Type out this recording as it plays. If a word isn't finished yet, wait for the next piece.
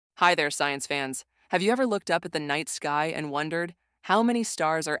Hi there, science fans. Have you ever looked up at the night sky and wondered how many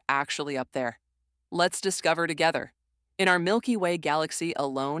stars are actually up there? Let's discover together. In our Milky Way galaxy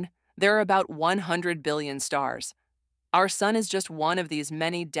alone, there are about 100 billion stars. Our sun is just one of these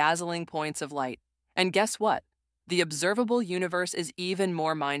many dazzling points of light. And guess what? The observable universe is even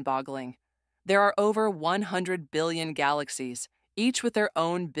more mind-boggling. There are over 100 billion galaxies, each with their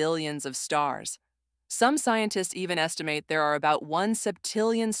own billions of stars. Some scientists even estimate there are about 1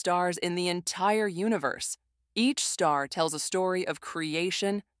 septillion stars in the entire universe. Each star tells a story of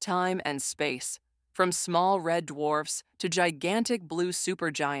creation, time, and space. From small red dwarfs to gigantic blue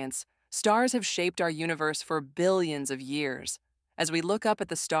supergiants, stars have shaped our universe for billions of years. As we look up at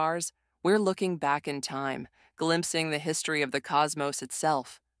the stars, we're looking back in time, glimpsing the history of the cosmos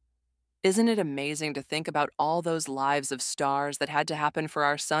itself. Isn't it amazing to think about all those lives of stars that had to happen for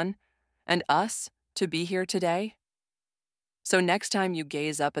our sun? And us to be here today? So next time you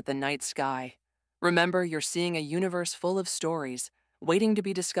gaze up at the night sky, remember you're seeing a universe full of stories waiting to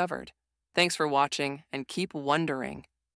be discovered. Thanks for watching and keep wondering.